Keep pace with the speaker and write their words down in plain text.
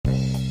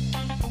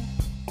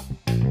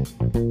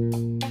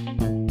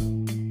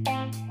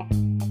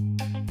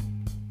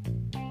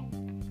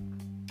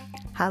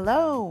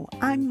Hello,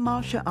 I'm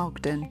Marsha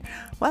Ogden.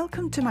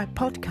 Welcome to my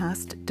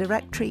podcast,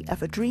 Directory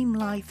of a Dream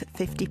Life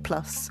 50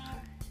 Plus.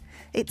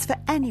 It's for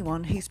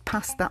anyone who's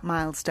passed that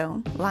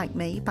milestone, like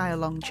me, by a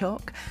long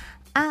chalk,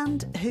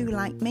 and who,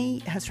 like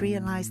me, has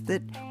realised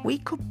that we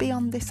could be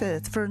on this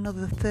earth for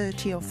another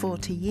 30 or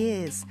 40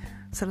 years.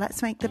 So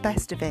let's make the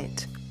best of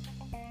it.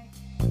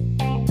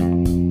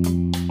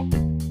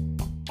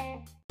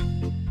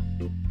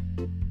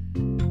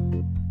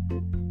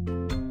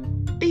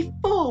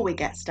 Before we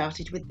get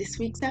started with this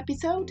week's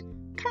episode,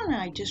 can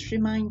I just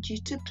remind you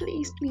to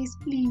please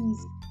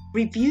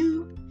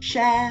review,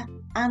 share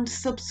and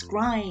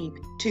subscribe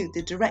to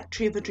the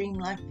Directory of a Dream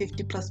Life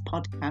 50 Plus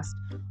podcast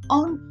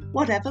on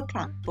whatever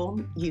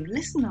platform you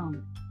listen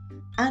on.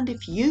 And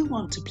if you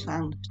want to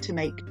plan to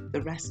make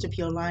the rest of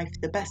your life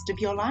the best of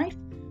your life,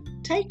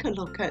 take a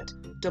look at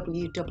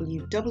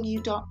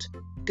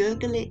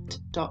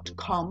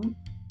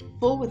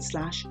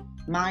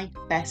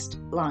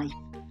www.googleit.com/mybestlife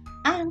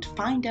and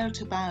find out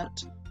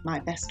about my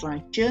Best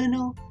Life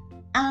journal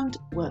and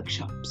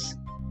workshops.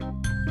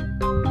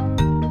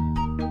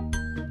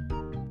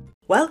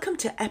 Welcome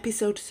to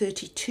episode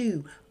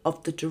 32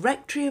 of the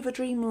Directory of a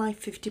Dream Life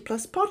 50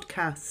 Plus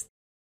podcast.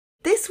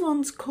 This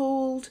one's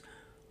called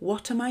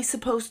What Am I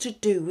Supposed to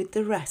Do with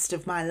the Rest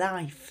of My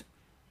Life?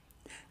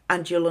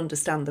 And you'll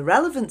understand the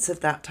relevance of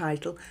that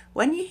title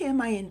when you hear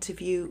my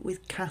interview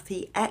with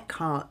Kathy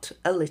Eckhart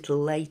a little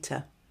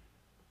later.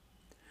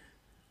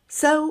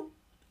 So,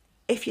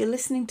 if you're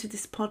listening to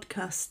this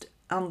podcast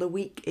on the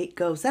week it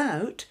goes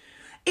out,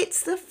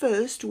 it's the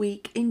first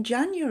week in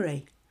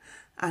January.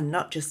 And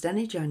not just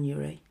any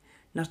January.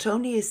 Not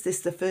only is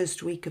this the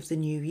first week of the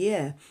new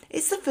year,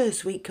 it's the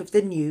first week of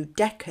the new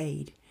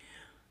decade.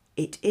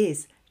 It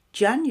is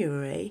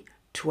January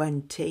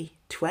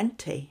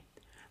 2020.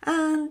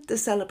 And the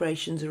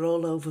celebrations are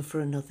all over for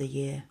another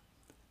year.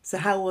 So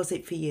how was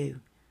it for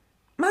you?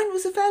 Mine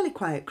was a fairly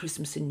quiet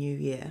Christmas and New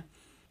Year.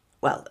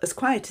 Well, as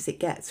quiet as it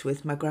gets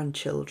with my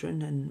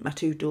grandchildren and my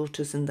 2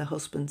 daughters and their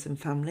husbands and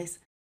families.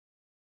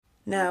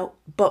 Now,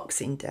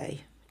 Boxing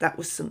Day, that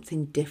was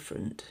something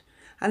different.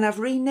 And I've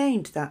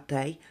renamed that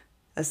day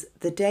as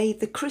the day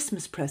the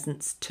Christmas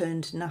presents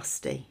turned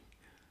nasty.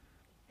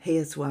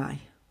 Here's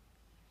why.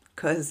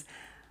 Because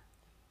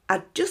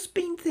I'd just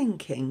been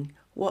thinking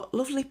what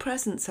lovely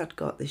presents I'd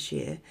got this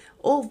year,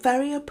 all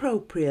very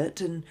appropriate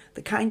and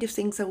the kind of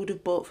things I would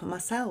have bought for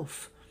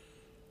myself.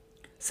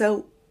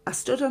 So I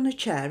stood on a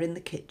chair in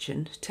the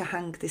kitchen to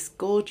hang this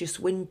gorgeous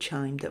wind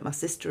chime that my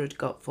sister had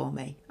got for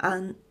me,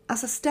 and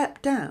as I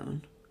stepped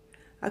down,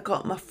 I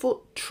got my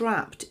foot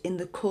trapped in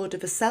the cord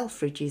of a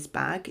Selfridges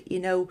bag, you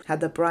know, had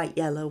the bright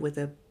yellow with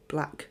a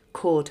black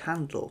cord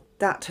handle.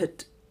 That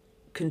had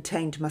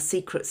contained my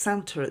Secret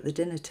Santa at the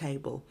dinner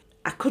table.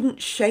 I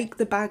couldn't shake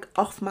the bag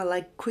off my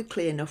leg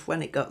quickly enough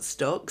when it got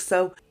stuck,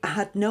 so I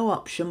had no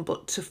option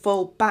but to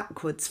fall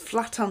backwards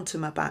flat onto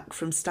my back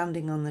from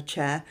standing on the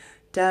chair,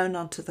 down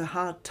onto the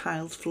hard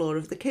tiled floor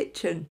of the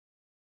kitchen.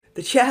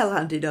 The chair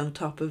landed on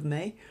top of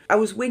me. I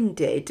was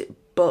winded,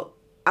 but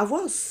I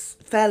was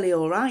fairly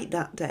all right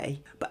that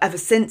day. But ever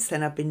since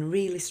then I've been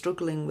really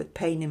struggling with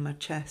pain in my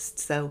chest,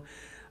 so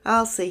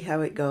I'll see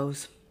how it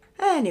goes.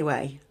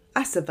 Anyway,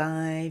 I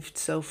survived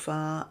so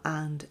far,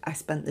 and I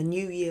spent the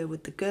New Year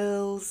with the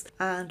girls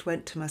and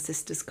went to my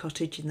sister's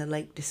cottage in the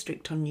Lake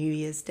District on New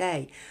Year's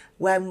Day,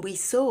 when we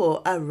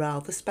saw a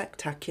rather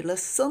spectacular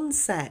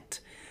sunset.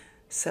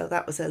 So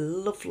that was a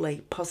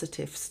lovely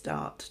positive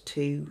start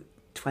to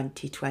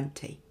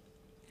 2020.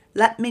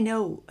 Let me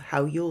know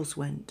how yours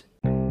went.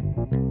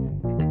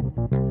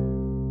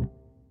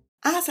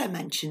 As I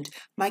mentioned,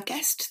 my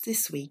guest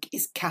this week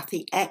is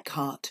Kathy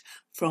Eckhart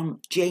from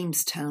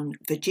Jamestown,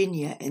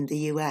 Virginia in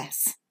the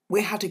US.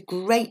 We had a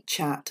great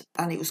chat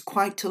and it was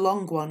quite a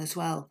long one as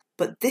well.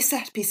 But this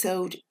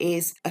episode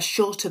is a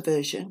shorter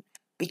version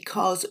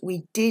because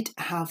we did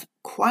have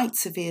quite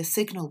severe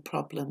signal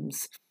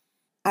problems.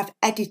 I've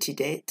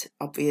edited it,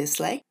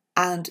 obviously,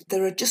 and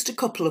there are just a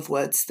couple of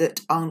words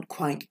that aren't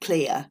quite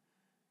clear,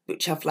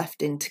 which I've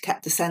left in to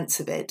keep the sense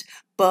of it,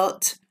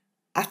 but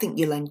I think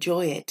you'll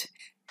enjoy it.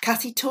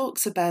 Kathy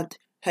talks about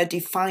her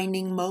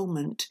defining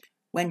moment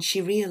when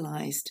she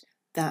realised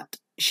that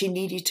she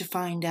needed to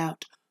find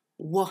out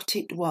what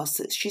it was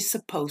that she's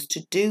supposed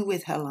to do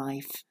with her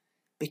life,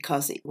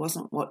 because it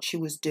wasn't what she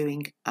was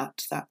doing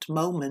at that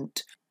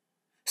moment.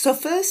 So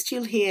first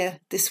you'll hear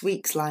this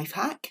week's life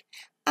hack,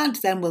 and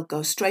then we'll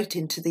go straight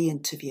into the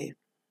interview.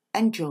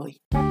 Enjoy.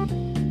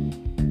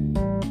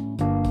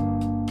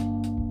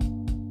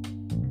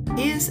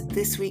 Here's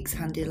this week's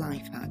handy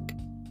life hack.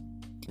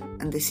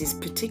 And this is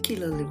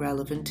particularly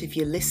relevant if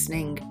you're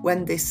listening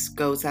when this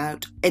goes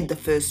out in the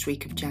first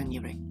week of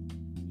January.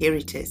 Here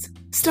it is.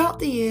 Start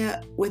the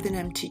year with an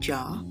empty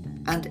jar,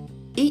 and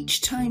each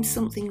time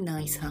something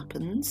nice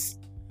happens,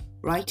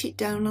 write it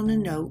down on a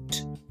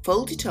note,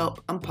 fold it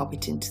up and pop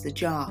it into the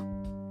jar.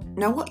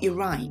 Now what you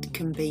write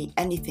can be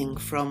anything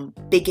from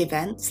big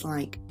events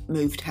like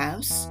moved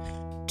house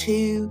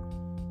to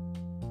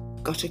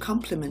got a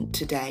compliment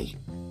today.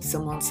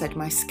 Someone said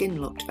my skin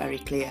looked very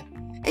clear.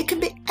 It can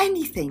be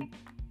anything.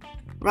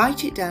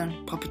 Write it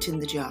down, pop it in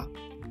the jar.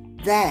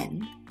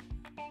 Then,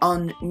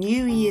 on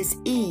New Year's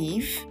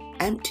Eve,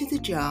 empty the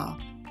jar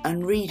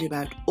and read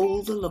about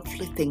all the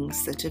lovely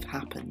things that have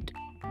happened.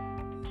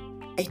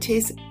 It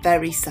is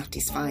very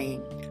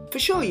satisfying. For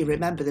sure, you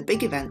remember the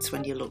big events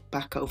when you look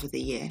back over the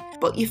year,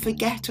 but you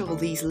forget all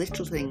these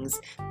little things,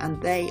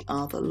 and they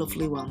are the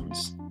lovely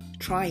ones.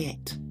 Try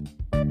it.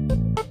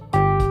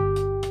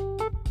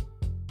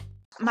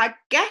 My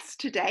guest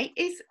today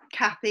is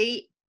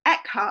Kathy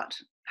Eckhart.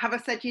 Have I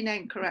said your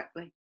name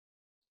correctly?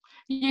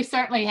 You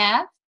certainly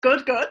have.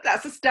 Good,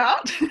 that's a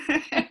start.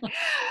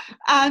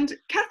 And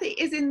Kathy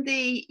is in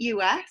the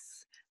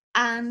US,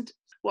 and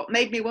what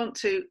made me want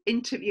to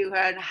interview her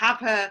and have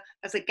her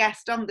as a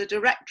guest on the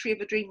Directory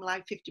of a Dream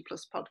Life 50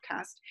 Plus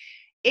podcast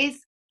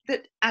is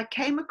that I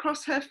came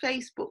across her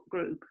Facebook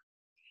group,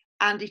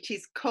 and it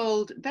is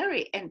called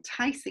very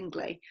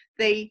enticingly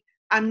the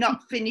I'm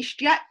Not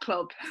Finished Yet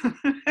Club.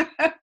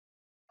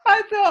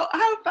 I thought,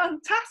 how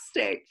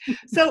fantastic.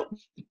 So,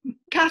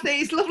 Kathy,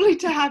 it's lovely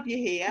to have you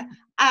here.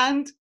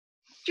 And do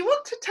you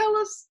want to tell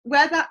us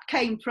where that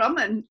came from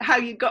and how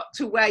you got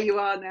to where you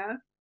are now?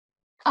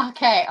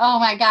 Okay. Oh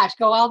my gosh.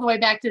 Go all the way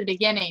back to the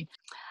beginning.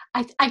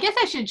 I guess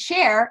I should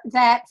share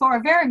that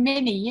for very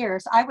many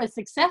years, I was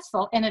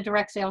successful in a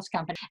direct sales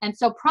company. And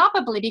so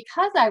probably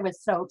because I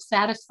was so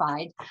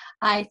satisfied,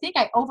 I think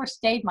I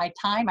overstayed my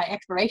time, my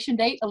expiration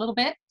date a little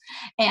bit.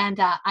 And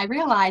I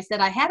realized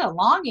that I had a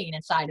longing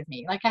inside of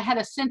me, like I had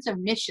a sense of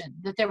mission,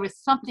 that there was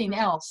something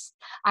else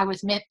I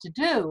was meant to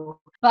do.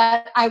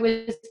 But I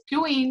was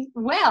doing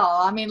well.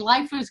 I mean,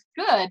 life was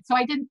good. So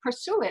I didn't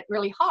pursue it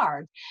really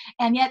hard.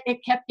 And yet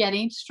it kept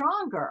getting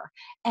stronger.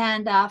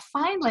 And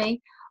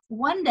finally,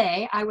 one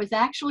day I was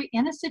actually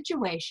in a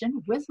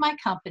situation with my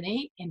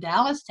company in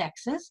Dallas,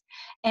 Texas,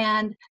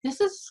 and this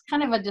is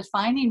kind of a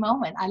defining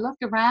moment. I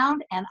looked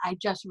around and I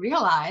just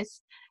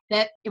realized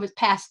that it was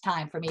past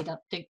time for me to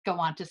go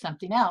on to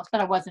something else,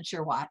 but I wasn't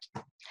sure what.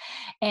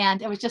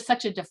 And it was just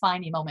such a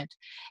defining moment.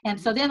 And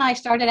so then I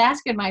started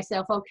asking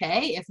myself,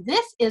 okay, if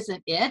this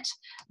isn't it,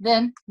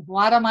 then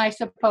what am I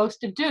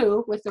supposed to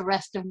do with the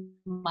rest of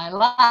my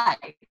life?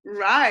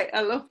 Right,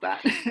 I love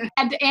that.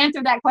 And to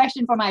answer that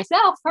question for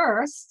myself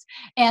first.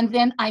 And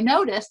then I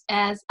noticed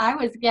as I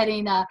was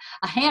getting a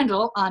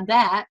handle on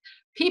that,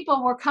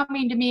 people were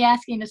coming to me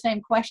asking the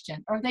same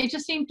question, or they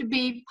just seemed to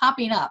be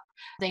popping up.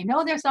 They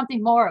know there's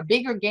something more, a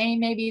bigger game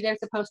maybe they're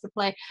supposed to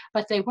play,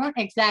 but they weren't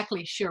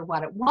exactly sure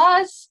what it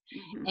was.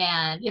 Mm-hmm.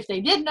 And if they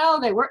did know,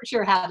 they weren't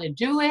sure how to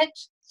do it.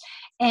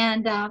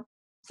 And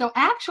so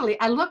actually,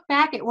 I look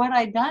back at what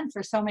I'd done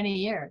for so many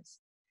years,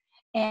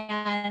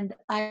 and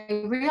I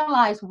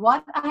realized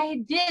what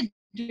I did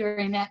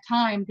during that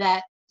time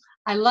that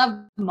I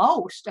loved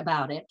most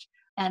about it,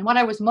 and what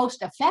I was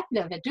most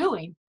effective at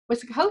doing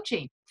was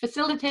coaching,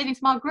 facilitating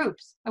small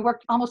groups. I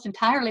worked almost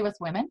entirely with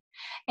women.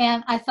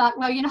 And I thought,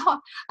 well,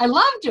 I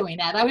love doing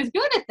that. I was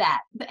good at that.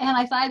 And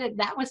I thought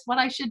that was what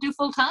I should do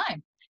full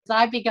time. So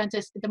I've begun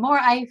to, the more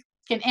I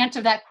can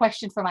answer that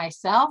question for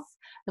myself,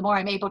 the more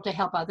I'm able to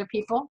help other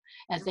people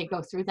as they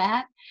go through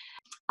that.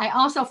 I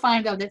also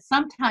find, though, that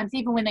sometimes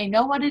even when they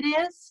know what it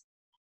is,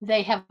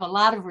 they have a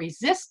lot of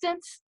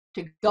resistance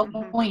to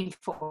going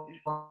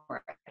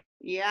forward.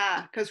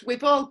 Yeah, because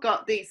we've all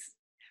got these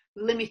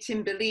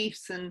limiting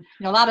beliefs and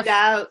a lot of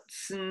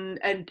doubts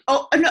and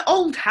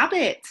old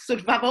habits.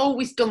 Sort of, I've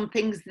always done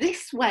things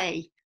this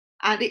way,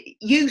 and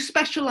you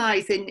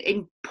specialize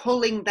in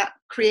pulling that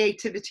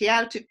creativity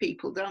out of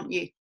people, don't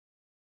you?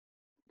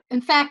 In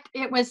fact,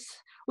 it was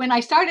when I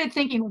started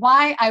thinking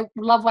why I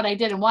love what I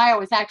did and why I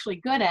was actually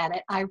good at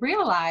it, I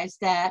realized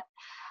that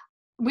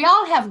we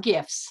all have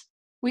gifts.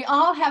 We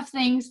all have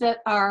things that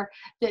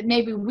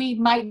maybe we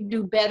might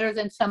do better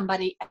than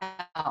somebody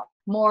else,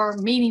 more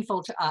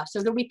meaningful to us,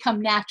 so that we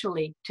come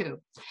naturally to.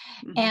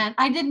 Mm-hmm. And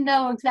I didn't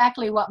know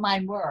exactly what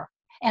mine were.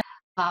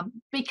 And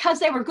because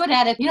they were good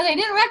at it, they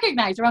didn't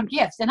recognize their own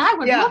gifts. And I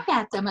would look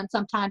at them and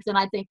sometimes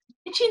I'd think,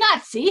 did she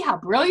not see how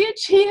brilliant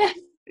she is?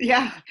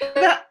 Yeah,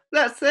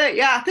 that's it.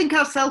 Yeah, I think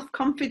our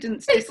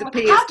self-confidence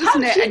disappears,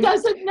 doesn't it? She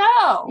doesn't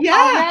know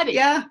already.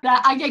 Yeah.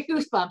 I get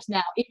goosebumps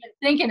now, even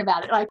thinking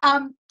about it. Like,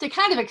 to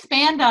kind of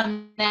expand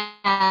on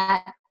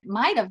that,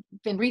 might have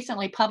been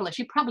recently published.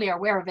 You probably are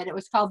aware of it. It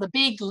was called The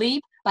Big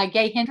Leap by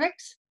Gay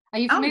Hendricks. Are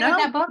you familiar with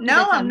that book?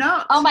 No, I'm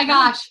not. Oh my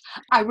gosh.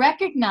 I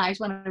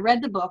recognized when I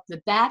read the book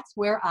that that's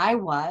where I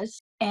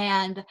was,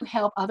 and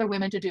help other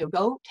women to do.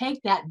 Go take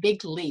that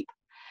big leap.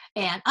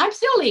 And I'm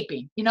still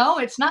leaping,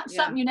 it's not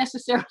something you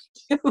necessarily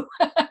do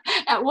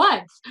at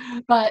once,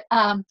 but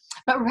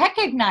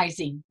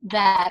recognizing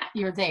that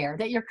you're there,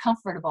 that you're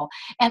comfortable.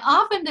 And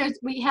often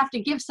we have to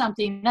give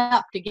something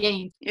up to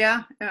gain.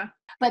 Yeah.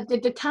 But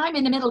the time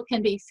in the middle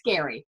can be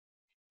scary.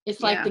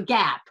 It's like the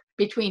gap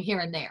between here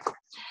and there.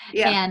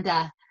 Yeah.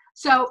 And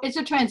so it's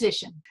a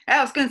transition.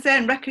 I was going to say,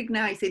 and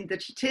recognizing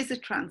that it is a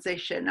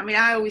transition. I mean,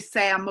 I always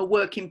say I'm a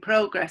work in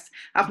progress.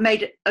 I've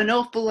made an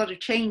awful lot of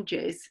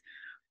changes,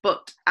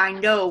 but I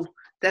know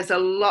there's a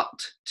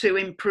lot to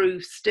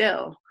improve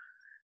still.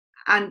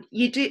 And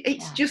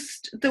it's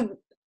just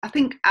I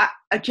think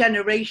a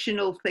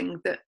generational thing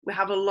that we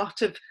have a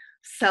lot of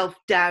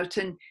self-doubt,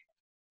 and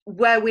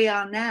where we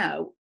are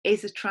now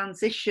is a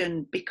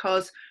transition,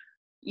 because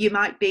you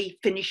might be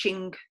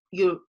finishing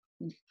your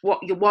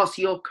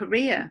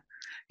career.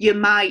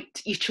 Your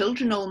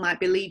children all might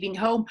be leaving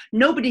home.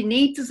 Nobody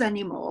needs us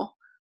anymore.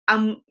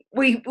 And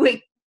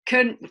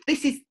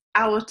this is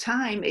our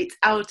time. It's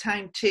our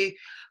time to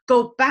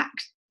go back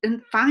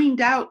and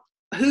find out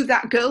who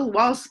that girl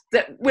was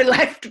that we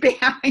left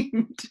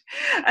behind,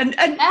 and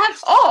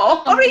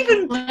or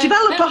even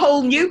develop a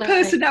whole new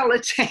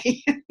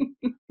personality.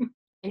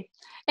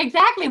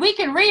 Exactly. We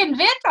can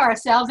reinvent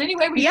ourselves any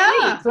way we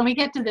please when we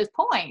get to this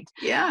point.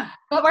 Yeah.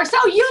 But we're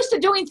so used to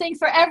doing things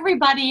for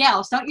everybody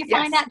else. Don't you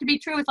find that to be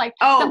true? It's like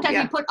sometimes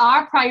we put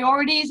our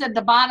priorities at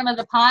the bottom of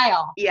the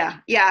pile. Yeah.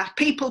 Yeah.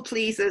 People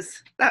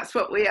pleasers. That's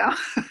what we are.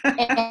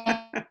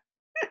 But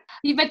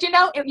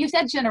you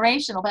said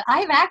generational, but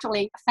I've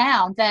actually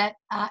found that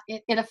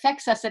it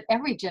affects us at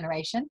every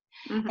generation.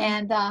 Mm-hmm.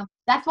 And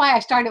that's why I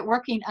started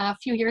working a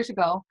few years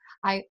ago.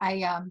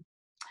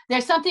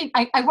 There's something,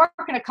 I work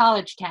in a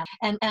college town,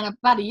 and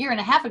about a year and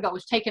a half ago it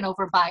was taken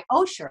over by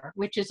Osher,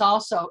 which is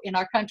also in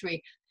our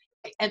country,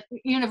 at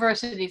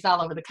universities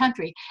all over the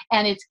country,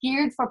 and it's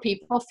geared for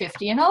people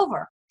 50 and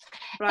over.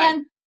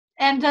 Right.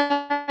 And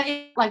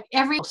like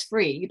everything's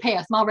free. You pay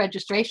a small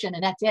registration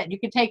and that's it. You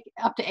can take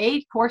up to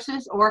 8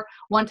 courses or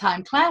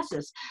one-time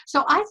classes.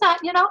 So I thought,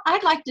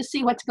 I'd like to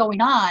see what's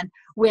going on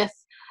with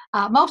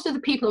most of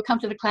the people who come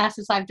to the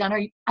classes I've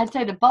done. I'd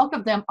say the bulk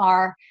of them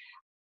are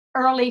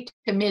early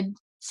to mid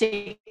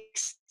 60s.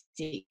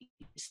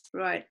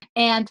 Right.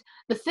 And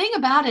the thing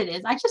about it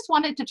is, I just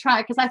wanted to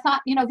try, because I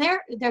thought,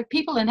 there are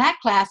people in that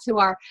class who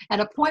are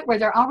at a point where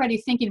they're already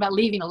thinking about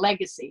leaving a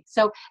legacy.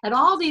 So at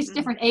all these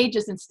different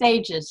ages and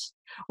stages,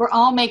 we're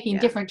all making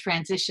different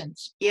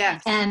transitions.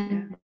 Yes.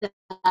 And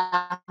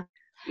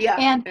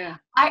and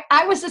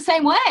I was the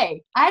same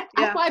way.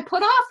 That's why I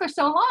put off for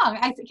so long.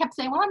 I kept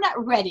saying, well, I'm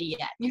not ready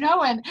yet,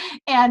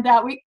 and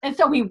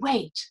so we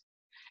wait.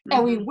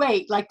 And we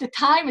wait, like the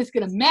time is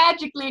going to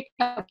magically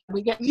come.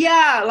 We get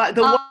like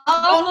the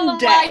one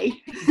day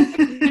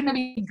it's going to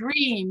be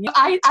green.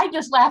 I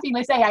just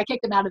laughingly say I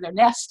kicked them out of their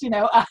nest,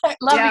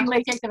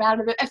 lovingly kicked them out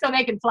of it so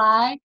they can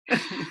fly.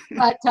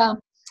 But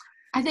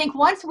I think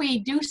once we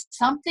do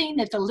something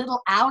that's a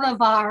little out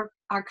of our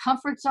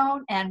comfort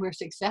zone and we're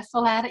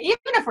successful at it, even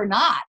if we're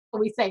not,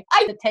 we say,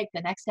 I have to take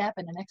the next step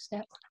and the next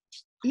step.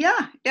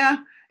 Yeah.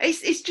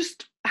 It's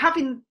just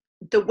having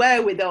the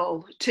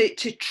wherewithal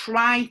to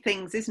try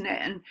things, isn't it?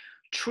 And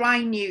try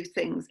new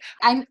things.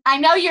 I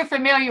know you're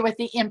familiar with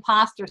the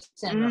imposter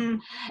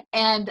syndrome,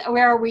 and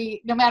where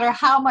no matter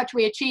how much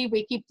we achieve,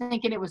 we keep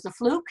thinking it was a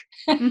fluke.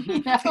 But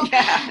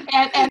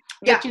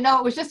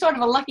it was just sort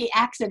of a lucky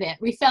accident.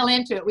 We fell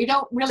into it. We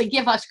don't really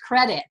give us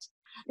credit.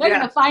 They're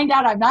going to find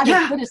out I'm not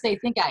as good as they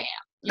think I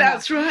am.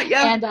 That's right.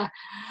 Yeah. And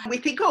we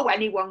think,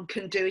 anyone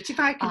can do it. If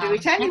I can do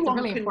it, anyone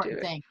really can important do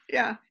it. Thing.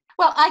 Yeah.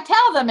 Well, I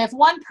tell them, if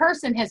one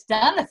person has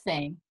done a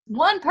thing,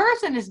 one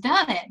person has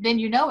done it, then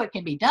it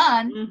can be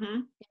done. Mm-hmm.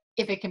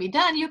 If it can be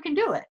done, you can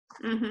do it.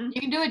 Mm-hmm. You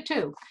can do it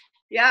too.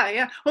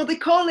 Yeah. Well, they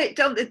call it,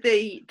 don't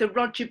they, the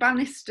Roger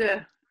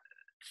Bannister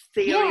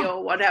theory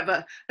or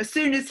whatever. As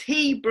soon as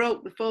he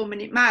broke the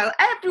 4-minute mile,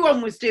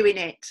 everyone was doing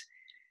it.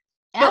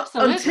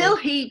 Absolutely. But until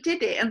he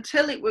did it,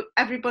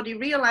 everybody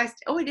realized,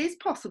 it is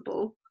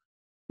possible,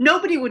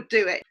 nobody would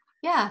do it.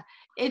 Yeah.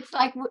 It's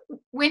like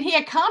when he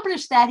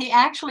accomplished that, he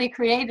actually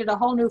created a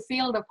whole new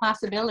field of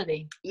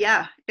possibility.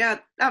 Yeah,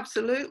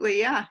 absolutely.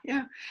 Yeah.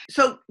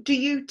 So do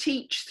you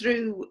teach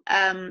through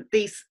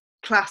these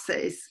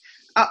classes,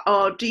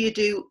 or do you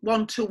do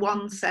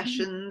one-to-one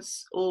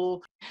sessions? Or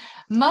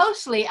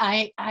mostly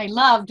I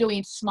love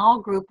doing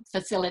small group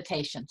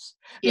facilitations,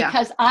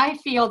 because I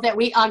feel that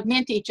we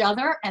augment each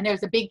other and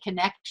there's a big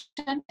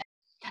connection.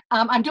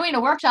 I'm doing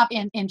a workshop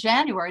in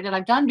January that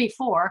I've done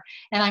before,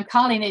 and I'm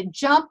calling it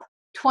Jump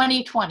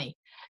 2020.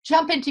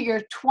 Jump into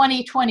your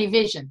 2020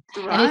 vision.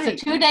 Right. And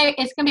it's going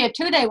to be a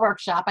 2-day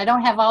workshop. I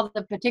don't have all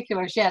the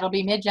particulars yet. It'll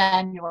be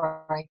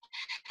mid-January.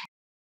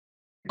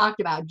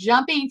 Talked about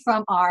jumping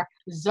from our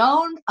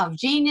zone of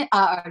genius,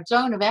 our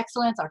zone of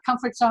excellence, our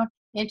comfort zone,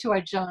 into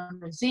our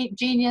zone of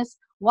genius.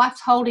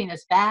 What's holding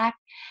us back?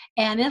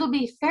 And it'll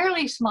be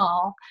fairly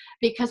small,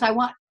 because I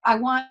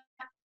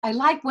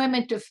like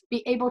women to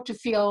be able to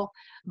feel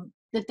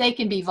that they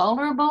can be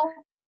vulnerable.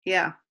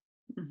 Yeah.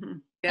 Mm-hmm.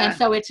 Yeah. And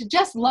so it's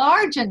just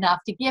large enough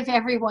to give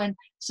everyone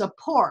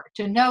support,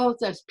 to know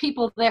there's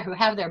people there who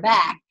have their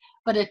back,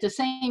 but at the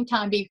same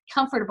time be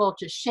comfortable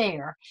to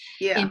share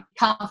and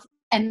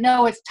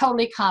know it's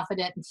totally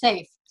confident and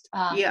safe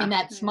in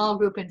that small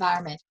group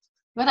environment.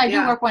 But I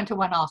do work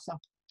one-to-one also.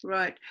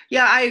 Right.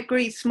 Yeah, I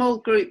agree. Small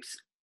groups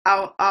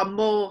are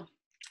more,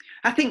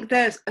 I think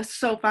they're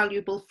so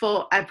valuable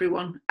for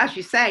everyone, as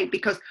you say,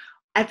 because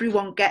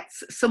everyone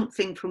gets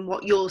something from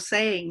what you're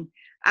saying,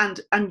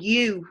 and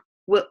you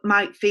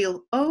might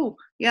feel,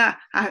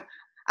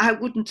 I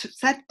wouldn't have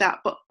said that,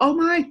 but oh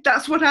my,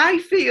 that's what I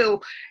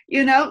feel.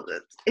 You know,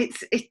 it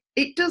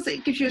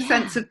gives you a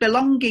sense of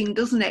belonging,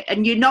 doesn't it?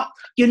 And you're not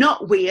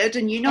weird,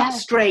 and you're not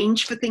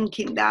strange for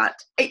thinking that.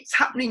 It's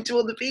happening to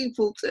other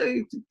people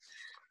too.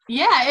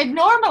 Yeah, it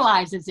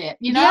normalizes it.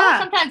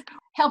 Sometimes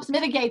helps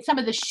mitigate some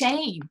of the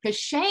shame, because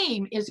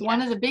shame is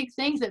one of the big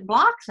things that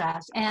blocks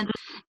us, and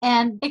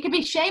it can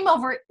be shame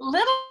over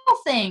little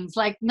things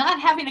like not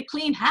having a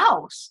clean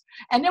house,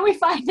 and then we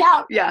find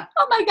out,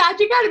 oh my God,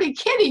 you got to be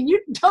kidding! You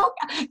don't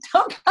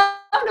come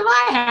to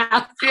my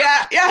house.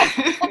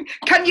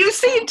 Can you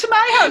see into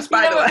my house?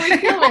 By the way, we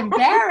feel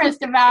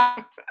embarrassed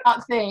about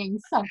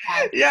things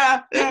sometimes.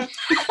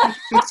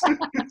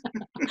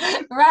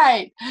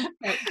 Right.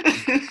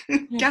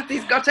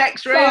 Kathy's got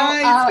X-ray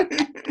eyes.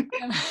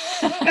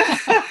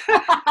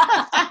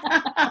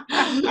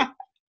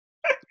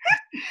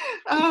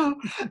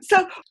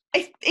 So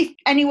if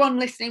anyone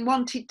listening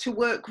wanted to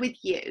work with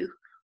you,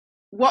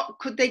 what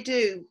could they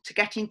do to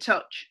get in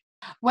touch?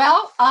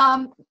 Well,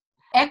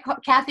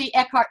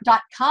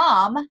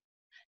 KathyEckhart.com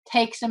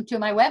takes them to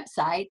my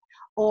website,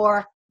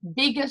 or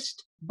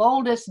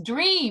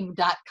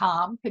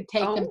biggestboldestdream.com could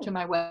take them to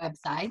my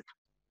website.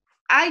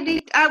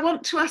 I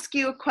want to ask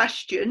you a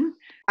question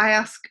I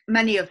ask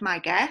many of my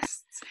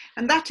guests,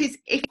 and that is,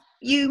 if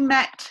you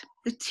met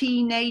the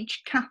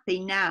teenage Kathy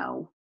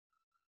now,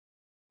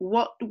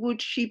 what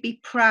would she be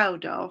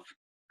proud of,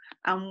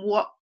 and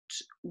what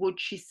would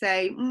she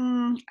say,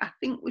 I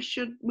think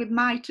we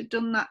might have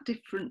done that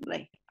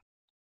differently?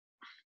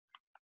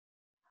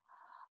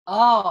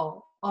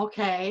 Oh,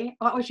 okay.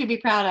 What would she be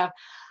proud of?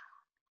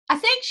 I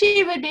think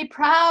she would be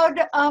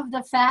proud of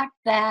the fact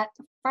that,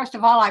 first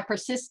of all, I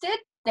persisted.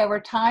 There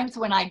were times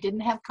when I didn't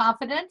have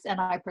confidence,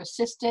 and I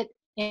persisted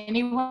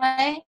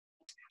anyway.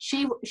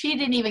 She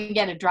didn't even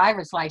get a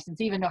driver's license,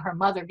 even though her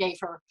mother gave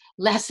her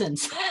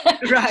lessons.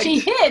 Right. She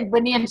hid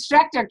when the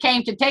instructor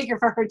came to take her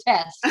for her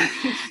test.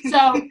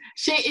 So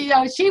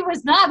she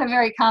was not a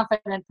very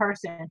confident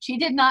person. She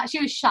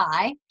was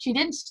shy. She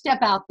didn't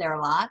step out there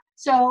a lot.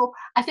 So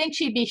I think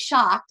she'd be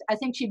shocked. I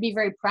think she'd be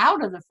very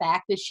proud of the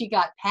fact that she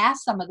got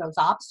past some of those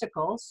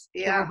obstacles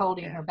that were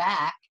holding her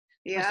back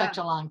for such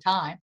a long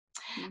time.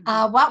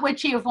 Mm-hmm. What would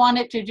she have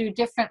wanted to do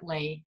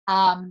differently?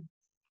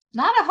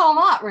 Not a whole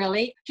lot,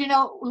 really.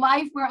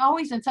 Life, we're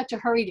always in such a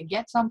hurry to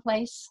get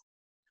someplace.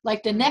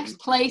 Like the next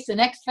place, the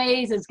next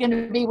phase is going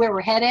to be where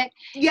we're headed.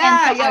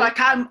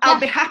 I'll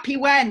be happy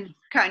when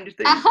kind of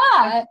thing.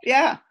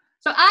 Yeah.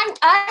 So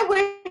I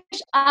wish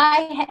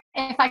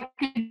if I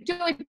could do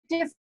it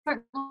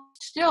different,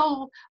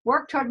 still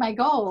work toward my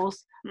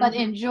goals, but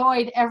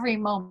enjoyed every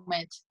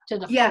moment to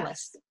the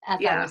fullest as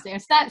I was there.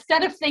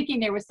 Instead of thinking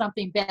there was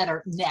something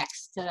better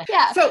next. So,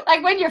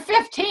 like when you're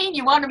 15,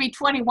 you want to be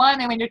 21,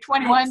 and when you're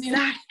 21,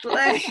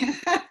 exactly.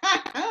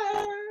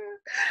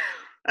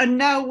 And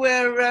now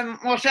we're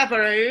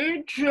whatever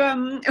age,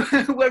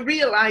 we're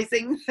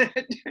realizing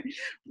that,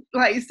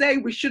 like you say,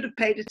 we should have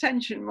paid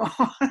attention more.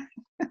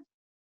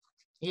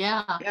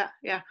 Yeah.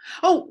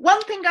 Oh,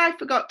 one thing I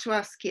forgot to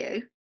ask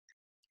you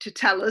to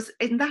tell us,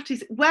 and that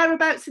is,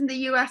 whereabouts in the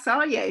US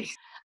are you?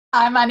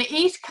 I'm on the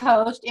East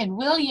Coast in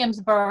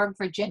Williamsburg,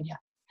 Virginia.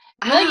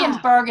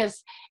 Williamsburg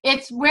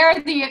it's where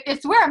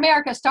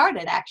America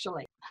started,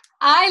 actually.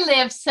 I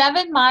live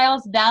 7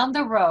 miles down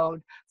the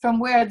road from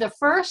where the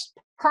first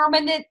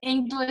permanent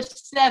English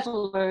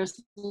settlers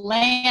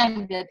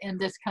landed in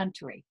this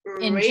country,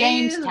 in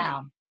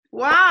Jamestown.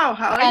 Wow,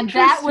 how interesting. And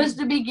that was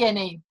the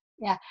beginning.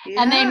 Yeah.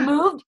 And they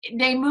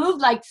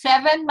moved like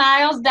 7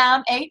 miles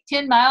down,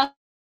 8-10 miles.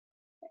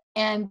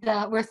 And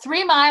we're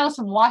 3 miles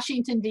from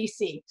Washington,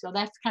 D.C. So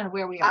that's kind of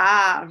where we are.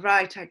 Ah,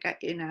 right. I get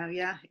you now.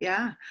 Yeah.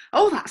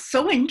 Oh, that's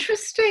so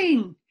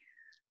interesting.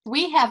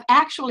 We have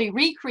actually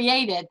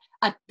recreated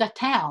the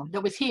town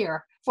that was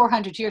here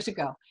 400 years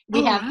ago.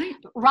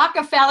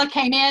 Rockefeller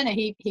came in and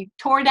he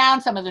tore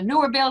down some of the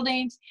newer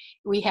buildings.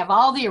 We have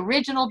all the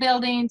original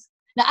buildings.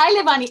 Now, I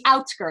live on the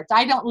outskirts.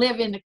 I don't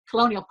live in the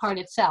colonial part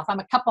itself. I'm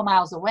a couple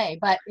miles away.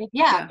 But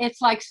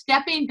it's like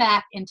stepping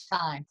back in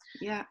time.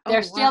 Yeah.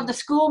 The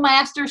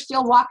schoolmaster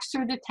still walks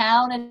through the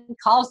town and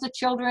calls the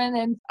children.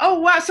 And oh,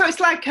 wow. So it's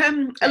like a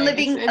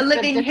living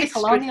history.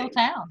 Colonial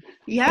town.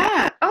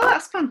 Yeah. Oh,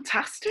 that's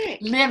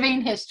fantastic.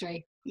 Living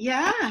history.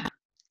 Yeah.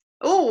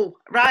 Oh,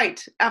 right.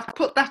 I've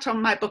put that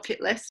on my bucket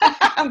list.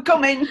 I'm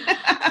coming.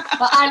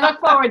 Well, I look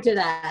forward to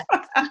that.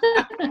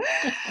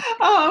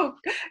 Oh,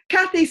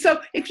 Kathy, so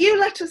if you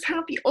let us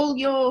have all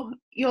your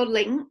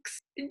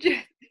links,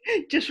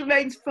 just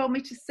remains for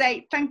me to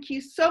say thank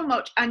you so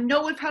much. I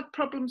know we've had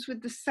problems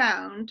with the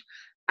sound,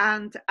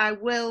 and I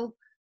will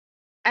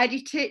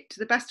edit it to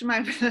the best of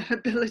my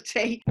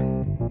ability.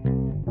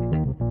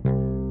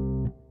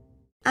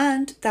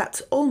 And that's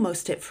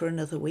almost it for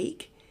another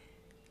week.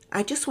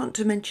 I just want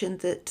to mention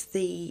that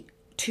the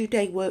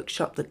 2-day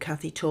workshop that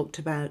Kathy talked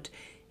about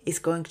is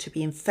going to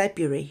be in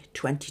February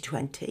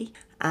 2020,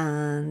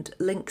 and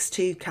links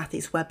to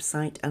Kathy's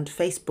website and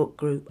Facebook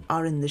group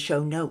are in the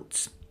show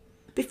notes.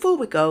 Before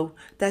we go,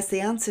 there's the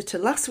answer to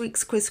last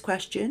week's quiz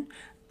question,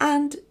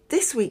 and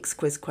this week's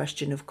quiz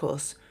question, of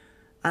course.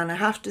 And I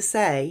have to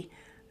say,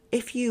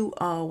 if you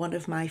are one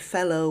of my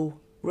fellow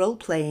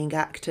role-playing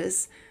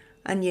actors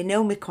and you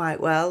know me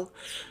quite well,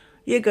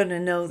 you're going to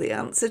know the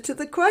answer to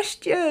the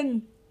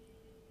question.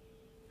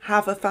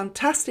 Have a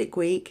fantastic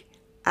week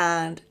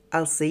and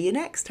I'll see you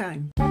next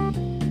time.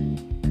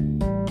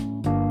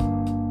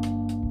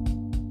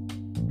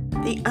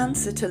 The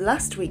answer to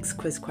last week's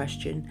quiz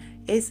question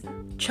is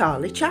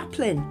Charlie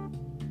Chaplin.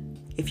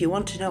 If you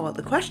want to know what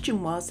the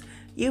question was,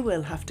 you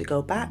will have to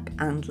go back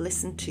and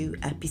listen to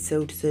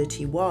episode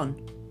 31.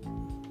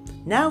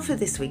 Now for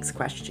this week's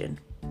question.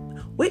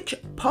 Which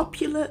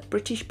popular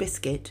British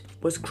biscuit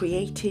was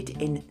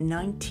created in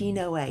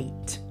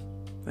 1908?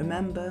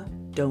 Remember,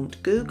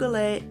 don't Google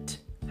it,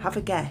 have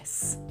a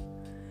guess.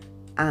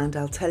 And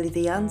I'll tell you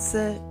the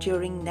answer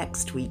during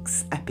next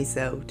week's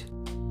episode.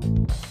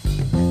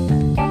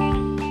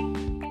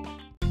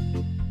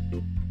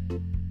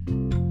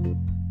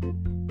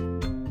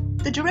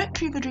 The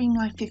Directory of a Dream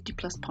Life 50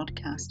 Plus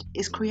podcast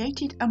is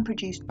created and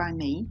produced by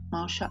me,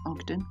 Marsha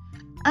Ogden,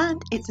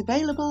 and it's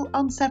available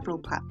on several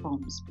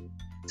platforms.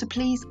 So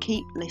please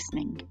keep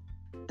listening.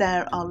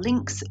 There are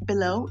links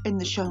below in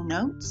the show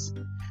notes,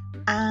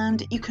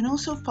 and you can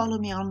also follow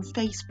me on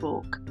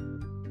Facebook.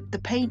 The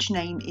page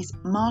name is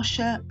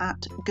Marsha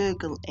at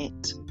Google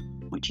It,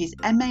 which is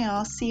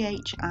MARCHIA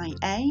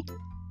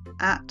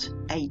at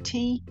AT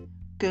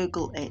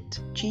Google It,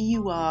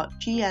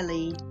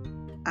 GURGLEIT.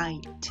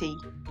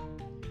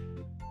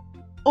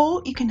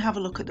 Or you can have a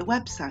look at the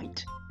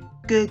website,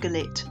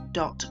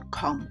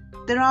 googleit.com.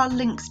 There are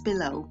links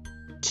below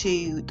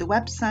to the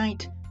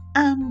website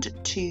and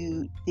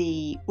to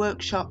the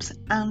workshops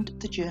and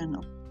the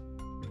journal.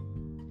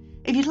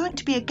 If you'd like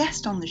to be a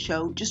guest on the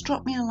show, just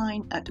drop me a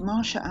line at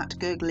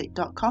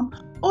marsha@googleit.com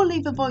or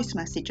leave a voice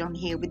message on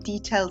here with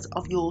details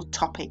of your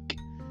topic.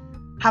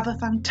 Have a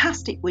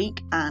fantastic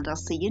week and I'll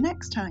see you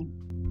next time.